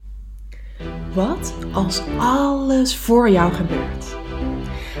Wat als alles voor jou gebeurt?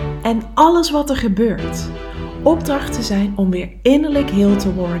 En alles wat er gebeurt, opdrachten zijn om weer innerlijk heel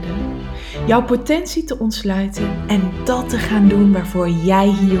te worden, jouw potentie te ontsluiten en dat te gaan doen waarvoor jij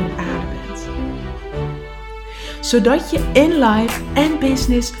hier op aarde bent. Zodat je in life en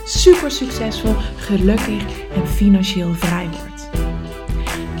business super succesvol, gelukkig en financieel vrij wordt.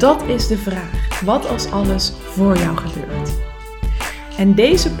 Dat is de vraag, wat als alles voor jou gebeurt? En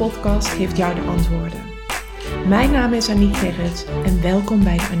deze podcast geeft jou de antwoorden. Mijn naam is Aniek Gerrits en welkom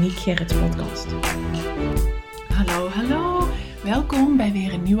bij de Aniek Gerrits podcast. Hallo. Welkom bij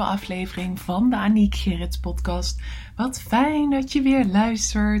weer een nieuwe aflevering van de Aniek Gerrits podcast. Wat fijn dat je weer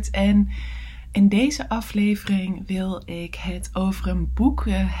luistert. En in deze aflevering wil ik het over een boek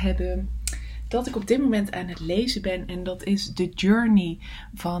hebben dat ik op dit moment aan het lezen ben. En dat is The Journey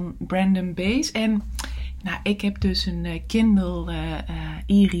van Brandon Bays. En ik heb dus een Kindle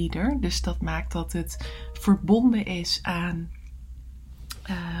e-reader. Dus dat maakt dat het verbonden is aan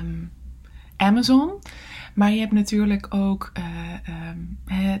Amazon. Maar je hebt natuurlijk ook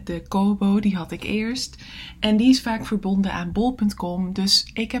de Kobo, die had ik eerst. En die is vaak verbonden aan bol.com. Dus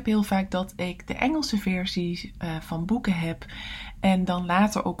ik heb heel vaak dat ik de Engelse versie van boeken heb. En dan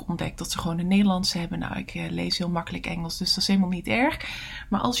later ook ontdekt dat ze gewoon de Nederlandse hebben. Ik lees heel makkelijk Engels, dus dat is helemaal niet erg.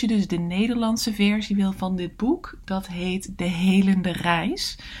 Maar als je dus de Nederlandse versie wil van dit boek, dat heet De Helende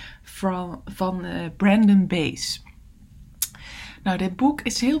Reis van Brandon Bays. Dit boek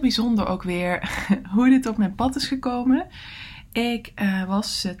is heel bijzonder ook weer hoe dit op mijn pad is gekomen. Ik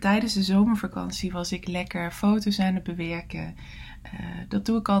was tijdens de zomervakantie lekker foto's aan het bewerken. Dat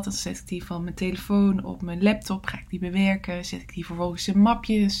doe ik altijd. Dan zet ik die van mijn telefoon op mijn laptop. Ga ik die bewerken. Zet ik die vervolgens in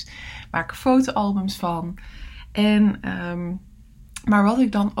mapjes. Maak er fotoalbums van. Maar wat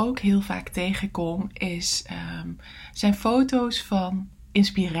ik dan ook heel vaak tegenkom zijn foto's van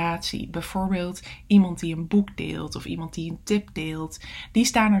inspiratie. Bijvoorbeeld iemand die een boek deelt of iemand die een tip deelt. Die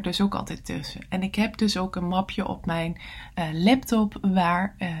staan er dus ook altijd tussen. En ik heb dus ook een mapje op mijn laptop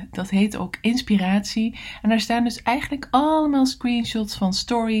waar dat heet ook inspiratie. En daar staan dus eigenlijk allemaal screenshots van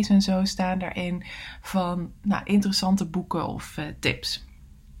stories en zo staan daarin van interessante boeken of tips.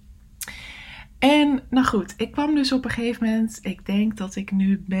 En ik kwam dus op een gegeven moment, ik denk dat ik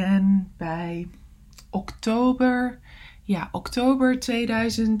nu ben bij oktober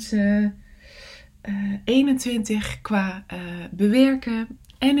 2021 qua bewerken.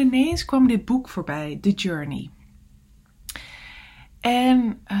 En ineens kwam dit boek voorbij, The Journey.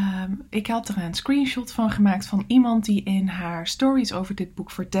 En ik had er een screenshot van gemaakt van iemand die in haar stories over dit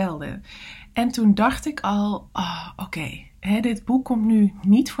boek vertelde. En toen dacht ik al, dit boek komt nu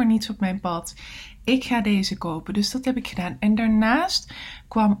niet voor niets op mijn pad. Ik ga deze kopen, dus dat heb ik gedaan. En daarnaast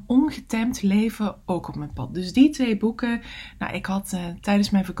kwam Ongetemd Leven ook op mijn pad. Dus die 2 boeken. Ik had tijdens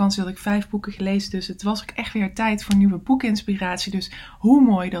mijn vakantie 5 boeken gelezen. Dus het was ook echt weer tijd voor nieuwe boekinspiratie. Dus hoe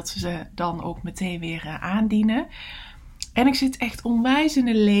mooi dat ze dan ook meteen weer aandienen. En ik zit echt onwijs in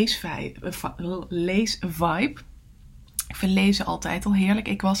de leesvibe. Ik vind lezen altijd al heerlijk.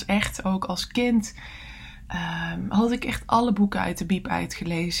 Ik was echt ook als kind had ik echt alle boeken uit de bieb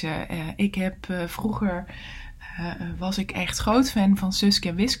uitgelezen. Ik heb vroeger was ik echt groot fan van Suske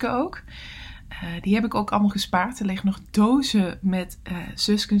en Wiske ook. Die heb ik ook allemaal gespaard. Er liggen nog dozen met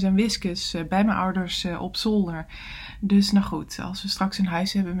Suskes en Wiskes bij mijn ouders op zolder. Dus als we straks een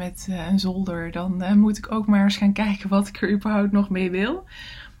huis hebben met een zolder, dan moet ik ook maar eens gaan kijken wat ik er überhaupt nog mee wil.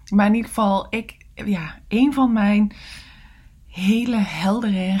 Maar in ieder geval, een van mijn hele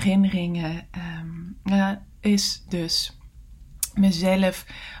heldere herinneringen is dus mezelf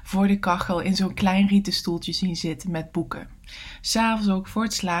voor de kachel in zo'n klein rieten stoeltje zien zitten met boeken. 's Avonds ook voor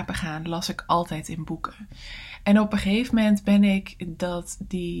het slapen gaan las ik altijd in boeken. En op een gegeven moment ben ik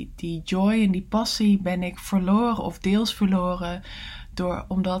die joy en die passie ben ik verloren of deels verloren.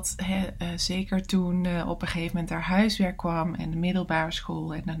 Omdat zeker toen op een gegeven moment er huiswerk kwam en de middelbare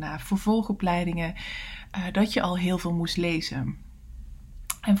school en daarna vervolgopleidingen, dat je al heel veel moest lezen.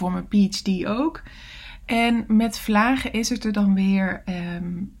 En voor mijn PhD ook. En met vlagen is het er dan weer.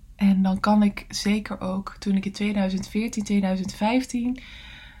 En dan kan ik zeker ook, toen ik in 2014, 2015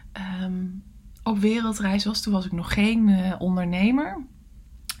 op wereldreis was, toen was ik nog geen ondernemer.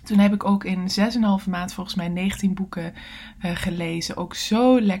 Toen heb ik ook in 6,5 maand volgens mij 19 boeken gelezen. Ook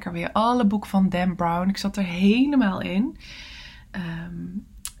zo lekker weer. Alle boeken van Dan Brown. Ik zat er helemaal in.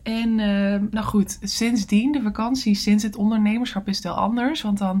 Sindsdien, de vakantie, sinds het ondernemerschap is het wel anders.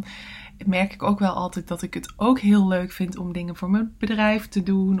 Want dan merk ik ook wel altijd dat ik het ook heel leuk vind om dingen voor mijn bedrijf te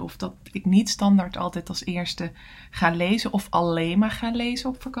doen. Of dat ik niet standaard altijd als eerste ga lezen of alleen maar ga lezen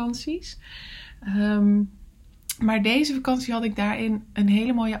op vakanties. Maar deze vakantie had ik daarin een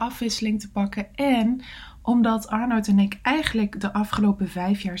hele mooie afwisseling te pakken. En omdat Arnoud en ik eigenlijk de afgelopen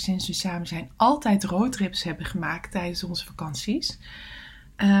 5 jaar sinds we samen zijn altijd roadtrips hebben gemaakt tijdens onze vakanties.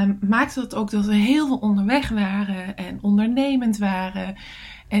 Maakte dat ook dat we heel veel onderweg waren en ondernemend waren.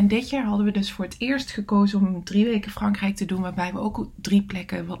 En dit jaar hadden we dus voor het eerst gekozen om 3 weken Frankrijk te doen, waarbij we ook 3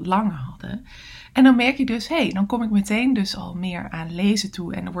 plekken wat langer hadden. En dan merk je dus, dan kom ik meteen dus al meer aan lezen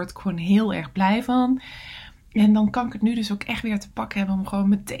toe en daar word ik gewoon heel erg blij van. En dan kan ik het nu dus ook echt weer te pakken hebben om gewoon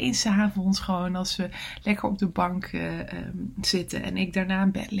meteen 's avonds gewoon als we lekker op de bank zitten en ik daarna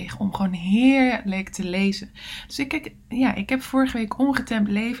in bed lig om gewoon heerlijk te lezen. Dus ik heb vorige week Ongetemd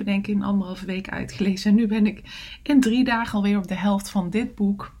Leven denk ik in 1,5 week uitgelezen. En nu ben ik in 3 dagen alweer op de helft van dit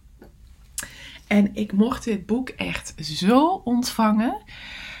boek. En ik mocht dit boek echt zo ontvangen.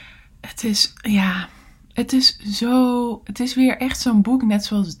 Het is weer echt zo'n boek, net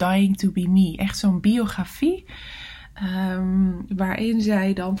zoals Dying to be Me. Echt zo'n biografie, waarin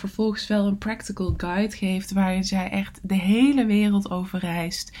zij dan vervolgens wel een practical guide geeft, waarin zij echt de hele wereld over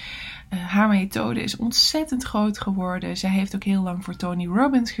reist. Haar methode is ontzettend groot geworden. Zij heeft ook heel lang voor Tony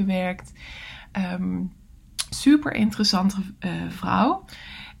Robbins gewerkt. Super interessante vrouw.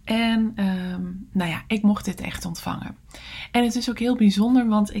 En ik mocht dit echt ontvangen. En het is ook heel bijzonder,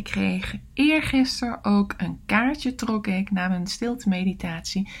 want ik kreeg eergisteren ook een kaartje, trok ik na mijn stilte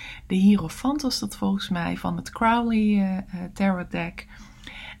meditatie. De Hierophant was dat volgens mij, van het Crowley Tarot Deck.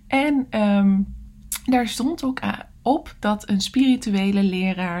 En daar stond ook op dat een spirituele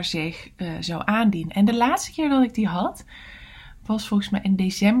leraar zich zou aandienen. En de laatste keer dat ik die had, was volgens mij in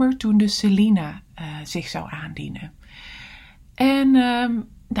december, toen de Selina zich zou aandienen. En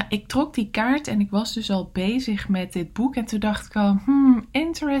ik trok die kaart en ik was dus al bezig met dit boek. En toen dacht ik al,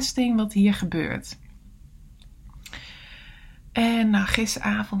 interesting wat hier gebeurt. En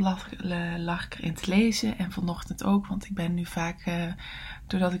gisteravond lag ik erin te lezen. En vanochtend ook, want ik ben nu vaak,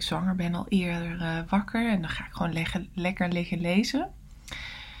 doordat ik zwanger ben, al eerder wakker. En dan ga ik gewoon lekker liggen lezen.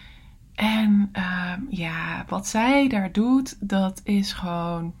 En wat zij daar doet, dat is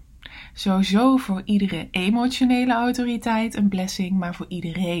gewoon sowieso voor iedere emotionele autoriteit een blessing, maar voor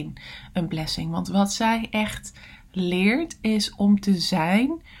iedereen een blessing. Want wat zij echt leert is om te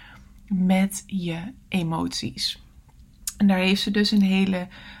zijn met je emoties. En daar heeft ze dus een hele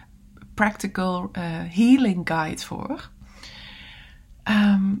practical healing guide voor.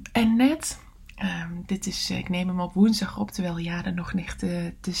 En net, ik neem hem op woensdag op, terwijl Jade nog ligt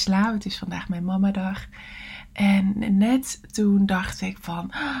te slapen. Het is vandaag mijn mamadag. En net toen dacht ik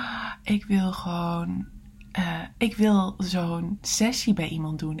van, ik wil zo'n sessie bij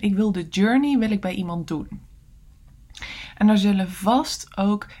iemand doen. Ik wil de journey bij iemand doen. En er zullen vast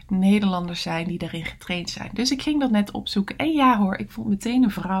ook Nederlanders zijn die daarin getraind zijn. Dus ik ging dat net opzoeken. En ja hoor, ik vond meteen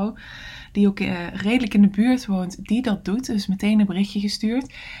een vrouw die ook redelijk in de buurt woont, die dat doet. Dus meteen een berichtje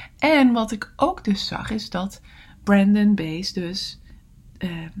gestuurd. En wat ik ook dus zag, is dat Brandon Bees dus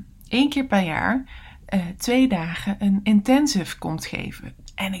 1 keer per jaar 2 dagen een intensive komt geven.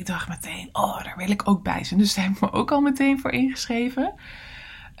 En ik dacht meteen, daar wil ik ook bij zijn. Dus daar heb ik me ook al meteen voor ingeschreven.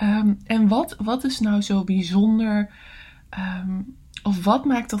 En wat is nou zo bijzonder, of wat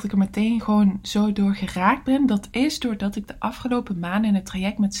maakt dat ik er meteen gewoon zo door geraakt ben? Dat is doordat ik de afgelopen maanden in het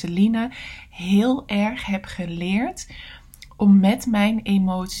traject met Selina heel erg heb geleerd om met mijn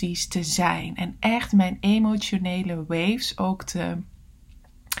emoties te zijn. En echt mijn emotionele waves ook te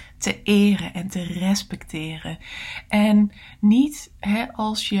eren en te respecteren. En niet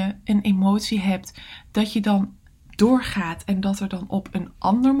als je een emotie hebt, dat je dan doorgaat en dat er dan op een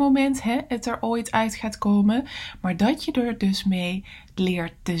ander moment het er ooit uit gaat komen. Maar dat je er dus mee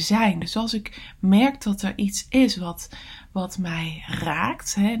leert te zijn. Dus als ik merk dat er iets is wat mij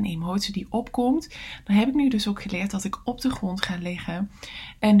raakt, een emotie die opkomt, dan heb ik nu dus ook geleerd dat ik op de grond ga liggen.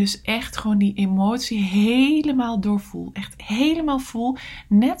 En dus echt gewoon die emotie helemaal doorvoel. Echt helemaal voel.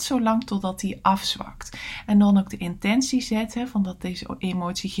 Net zo lang totdat die afzwakt. En dan ook de intentie zetten van dat deze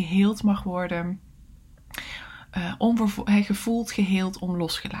emotie geheeld mag worden. Gevoeld, geheeld, om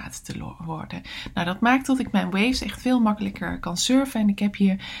losgelaten te worden. Nou, dat maakt dat ik mijn waves echt veel makkelijker kan surfen. En ik heb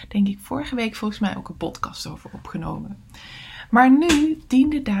hier, denk ik, vorige week volgens mij ook een podcast over opgenomen. Maar nu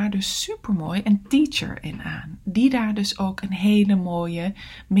diende daar dus supermooi een teacher in aan. Die daar dus ook een hele mooie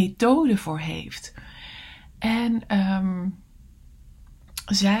methode voor heeft. En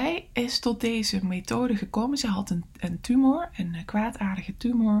zij is tot deze methode gekomen. Zij had een tumor, een kwaadaardige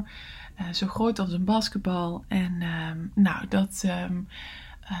tumor. Zo groot als een basketbal. En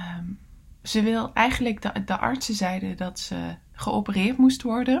ze wil eigenlijk, de artsen zeiden dat ze geopereerd moest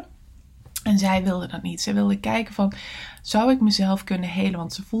worden. En zij wilde dat niet. Zij wilde kijken van, zou ik mezelf kunnen helen?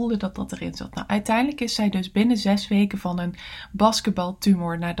 Want ze voelde dat dat erin zat. Nou, uiteindelijk is zij dus binnen 6 weken van een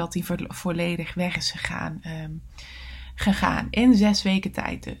basketbaltumor, nadat die volledig weg is gegaan. In 6 weken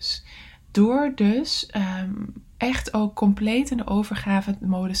tijd dus. Door dus echt ook compleet in de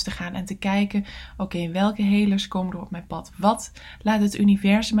overgave-modus te gaan en te kijken, oké, welke helers komen er op mijn pad? Wat laat het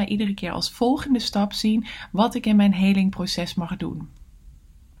universum mij iedere keer als volgende stap zien, wat ik in mijn helingproces mag doen?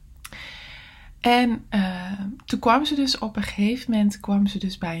 En toen kwam ze dus op een gegeven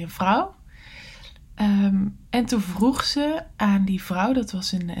moment bij een vrouw. En toen vroeg ze aan die vrouw, dat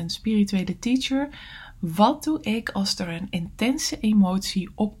was een spirituele teacher, wat doe ik als er een intense emotie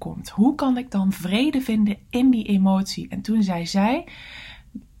opkomt? Hoe kan ik dan vrede vinden in die emotie? En toen zei zij,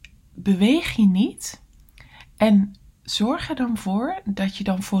 beweeg je niet en zorg er dan voor dat je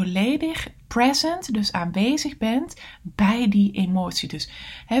dan volledig present, dus aanwezig bent bij die emotie. Dus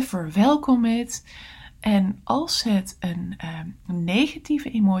verwelkom het. En als het een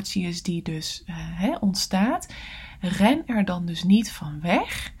negatieve emotie is die dus ontstaat, ren er dan dus niet van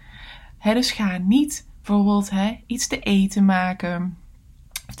weg. Dus ga niet bijvoorbeeld iets te eten maken,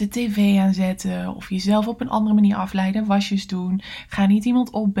 of de tv aanzetten, of jezelf op een andere manier afleiden, wasjes doen. Ga niet iemand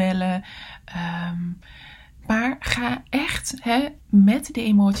opbellen. Maar ga echt met de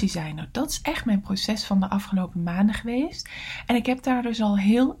emotie zijn. Nou, dat is echt mijn proces van de afgelopen maanden geweest. En ik heb daar dus al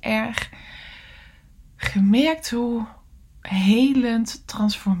heel erg gemerkt hoe helend,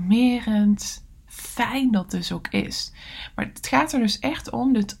 transformerend, fijn dat dus ook is. Maar het gaat er dus echt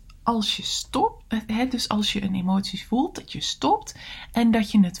om dat als je stopt, dus als je een emotie voelt, dat je stopt en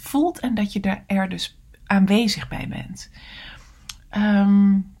dat je het voelt en dat je er dus aanwezig bij bent.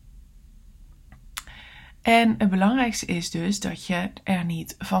 En het belangrijkste is dus dat je er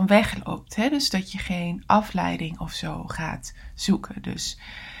niet van wegloopt. Dus dat je geen afleiding of zo gaat zoeken. Dus.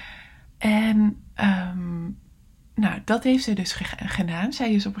 En dat heeft zij dus gedaan.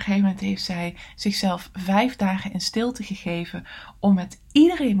 Zij is op een gegeven moment heeft zij zichzelf 5 dagen in stilte gegeven om met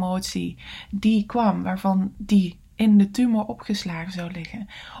iedere emotie die kwam, waarvan die in de tumor opgeslagen zou liggen,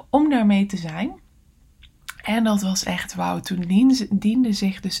 om daarmee te zijn. En dat was echt wauw. Toen diende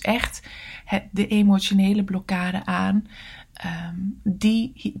zich dus echt de emotionele blokkade aan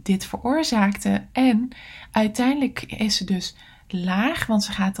die dit veroorzaakte. En uiteindelijk is ze dus laag, want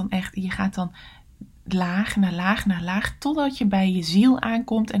je gaat dan laag naar laag naar laag, totdat je bij je ziel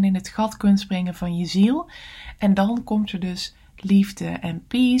aankomt en in het gat kunt springen van je ziel. En dan komt er dus liefde en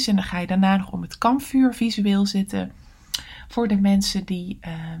peace. En dan ga je daarna nog om het kampvuur visueel zitten. Voor de mensen die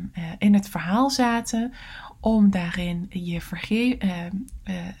in het verhaal zaten, om daarin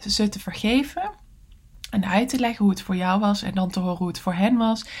ze te vergeven en uit te leggen hoe het voor jou was en dan te horen hoe het voor hen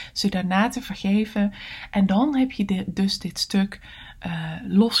was, ze daarna te vergeven en dan heb je dus dit stuk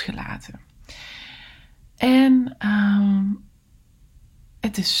losgelaten. En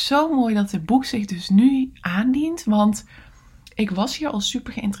het is zo mooi dat het boek zich dus nu aandient, want ik was hier al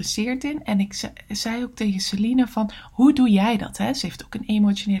super geïnteresseerd in. En ik zei ook tegen Celine van, hoe doe jij dat? Ze heeft ook een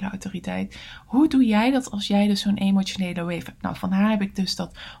emotionele autoriteit. Hoe doe jij dat als jij dus zo'n emotionele wave hebt? Nou, van haar heb ik dus dat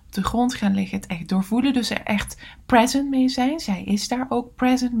op de grond gaan liggen. Het echt doorvoelen. Dus er echt present mee zijn. Zij is daar ook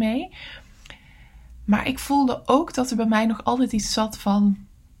present mee. Maar ik voelde ook dat er bij mij nog altijd iets zat van,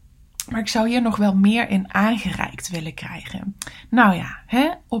 maar ik zou hier nog wel meer in aangereikt willen krijgen. Nou ja,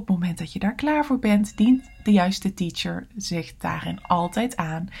 op het moment dat je daar klaar voor bent, dient de juiste teacher zich daarin altijd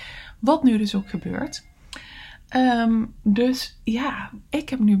aan. Wat nu dus ook gebeurt. Dus ja, ik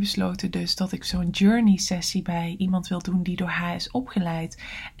heb nu besloten dus dat ik zo'n journey sessie bij iemand wil doen die door haar is opgeleid.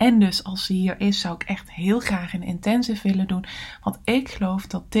 En dus als ze hier is, zou ik echt heel graag een intensive willen doen. Want ik geloof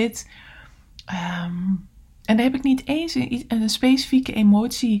dat dit, en daar heb ik niet eens een specifieke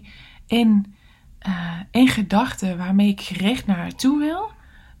emotie in gedachten waarmee ik gericht naar haar toe wil.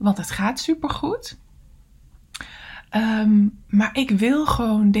 Want het gaat supergoed. Maar ik wil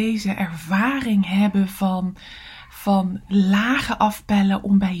gewoon deze ervaring hebben van lagen afpellen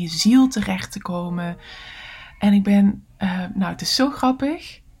om bij je ziel terecht te komen. En ik ben, het is zo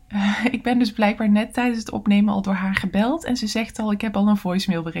grappig. Ik ben dus blijkbaar net tijdens het opnemen al door haar gebeld. En ze zegt al, ik heb al een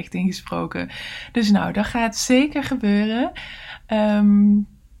voicemailbericht ingesproken. Dus dat gaat zeker gebeuren.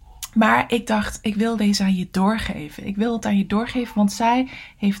 Maar ik dacht, ik wil deze aan je doorgeven. Ik wil het aan je doorgeven, want zij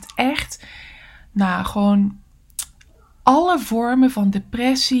heeft echt, gewoon alle vormen van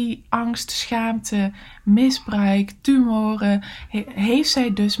depressie, angst, schaamte, misbruik, tumoren, heeft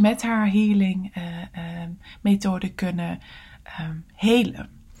zij dus met haar healing methode kunnen helen.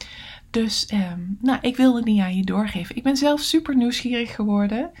 Dus ik wilde die aan je doorgeven. Ik ben zelf super nieuwsgierig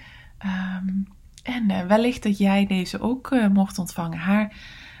geworden. En wellicht dat jij deze ook mocht ontvangen. Haar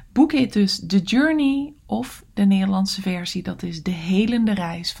boek heet dus The Journey, of de Nederlandse versie, dat is De Helende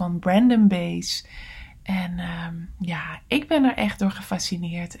Reis van Brandon Bays. En ik ben er echt door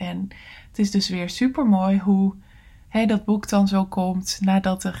gefascineerd. En het is dus weer super mooi hoe dat boek dan zo komt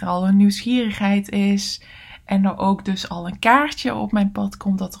nadat er al een nieuwsgierigheid is. En er ook dus al een kaartje op mijn pad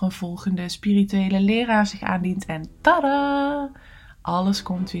komt dat er een volgende spirituele leraar zich aandient. En tada! Alles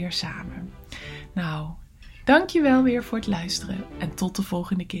komt weer samen. Nou, dankjewel weer voor het luisteren en tot de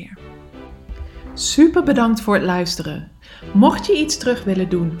volgende keer. Super bedankt voor het luisteren. Mocht je iets terug willen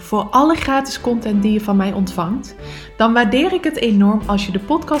doen voor alle gratis content die je van mij ontvangt, dan waardeer ik het enorm als je de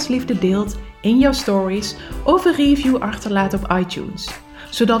podcastliefde deelt in jouw stories of een review achterlaat op iTunes.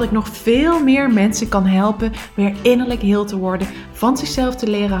 Zodat ik nog veel meer mensen kan helpen weer innerlijk heel te worden, van zichzelf te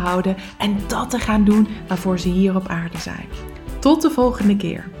leren houden en dat te gaan doen waarvoor ze hier op aarde zijn. Tot de volgende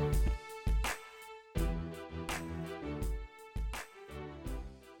keer.